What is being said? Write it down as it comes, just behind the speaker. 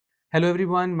Hello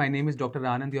everyone, my name is Dr.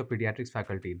 Anand, your Pediatrics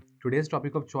faculty. Today's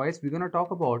topic of choice we're going to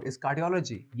talk about is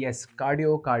cardiology. Yes,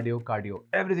 cardio.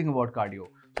 Everything about cardio.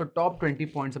 So top 20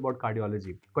 points about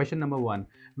cardiology. Question number 1.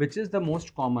 Which is the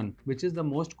most common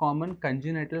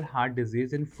congenital heart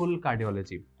disease in full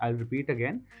cardiology? I'll repeat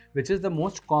again. Which is the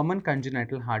most common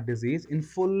congenital heart disease in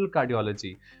full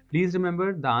cardiology? Please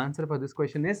remember the answer for this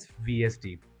question is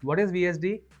VSD. What is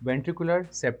VSD? Ventricular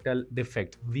septal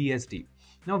defect. VSD.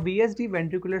 Now, VSD,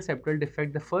 ventricular septal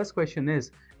defect, the first question is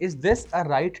this a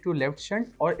right to left shunt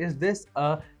or is this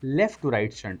a left to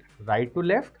right shunt? Right to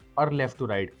left or left to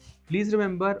right? Please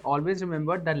remember, always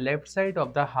remember, the left side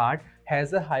of the heart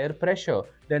has a higher pressure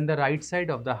than the right side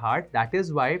of the heart. That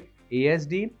is why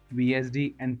ASD,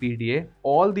 VSD and PDA,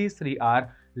 all these three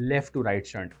are left to right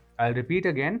shunt. I'll repeat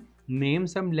again, name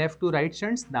some left to right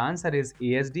shunts. The answer is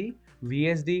ASD,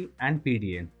 VSD and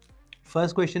PDA.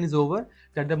 First question is over.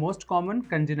 That the most common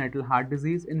congenital heart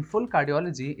disease in full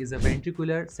cardiology is a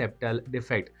ventricular septal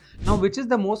defect. Now, which is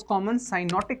the most common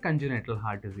cyanotic congenital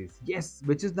heart disease? Yes,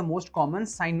 which is the most common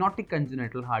cyanotic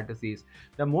congenital heart disease?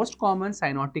 The most common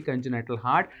cyanotic congenital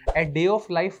heart at day of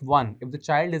life 1. If the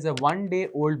child is a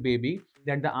 1-day-old baby,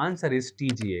 then the answer is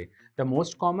TGA. The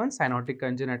most common cyanotic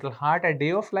congenital heart at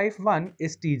day of life 1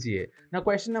 is TGA. Now,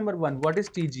 question number 1, what is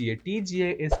TGA?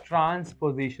 TGA is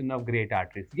transposition of great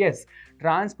arteries. Yes,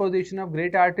 transposition of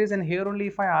great arteries. And here only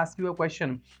if I ask you a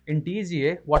question, in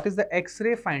TGA, what is the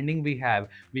X-ray finding we have?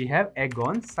 We have egg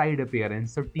on side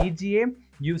appearance. So TGA,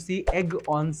 you see egg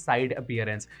on side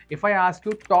appearance. If I ask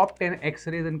you top 10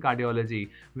 X-rays in cardiology,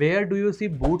 where do you see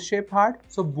boot-shaped heart?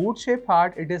 So boot-shaped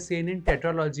heart, it is seen in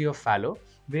tetralogy of Fallot.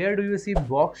 Where do you see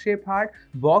box-shaped heart?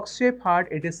 Box-shaped heart,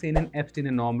 it is seen in Epstein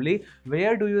anomaly.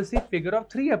 Where do you see figure of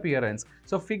 3 appearance?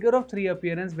 So figure of 3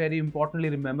 appearance, very importantly,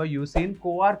 remember, you see in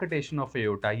coarctation of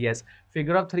aorta. Yes,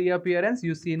 figure of 3 appearance,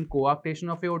 you see in coarctation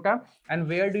of aorta. And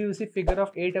where do you see figure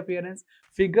of 8 appearance?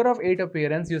 Figure of 8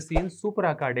 appearance, you see in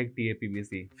supracardiac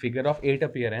TAPVC. Figure of 8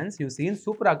 appearance, you see in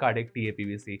supracardiac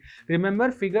TAPVC.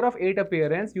 Remember, figure of 8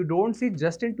 appearance, you don't see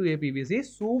just in TAPVC,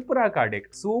 supracardiac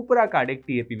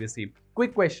TAPVC.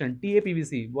 Quick question,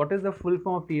 TAPVC, what is the full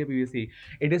form of TAPVC?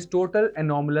 It is total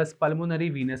anomalous pulmonary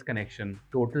venous connection.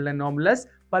 Total anomalous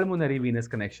pulmonary venous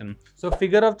connection. So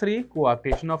figure of 3,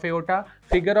 coarctation of aorta.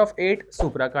 Figure of 8,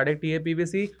 supracardiac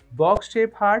TAPVC.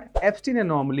 Box-shaped heart, Epstein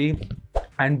anomaly.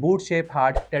 And boot-shaped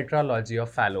heart, tetralogy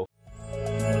of Fallot.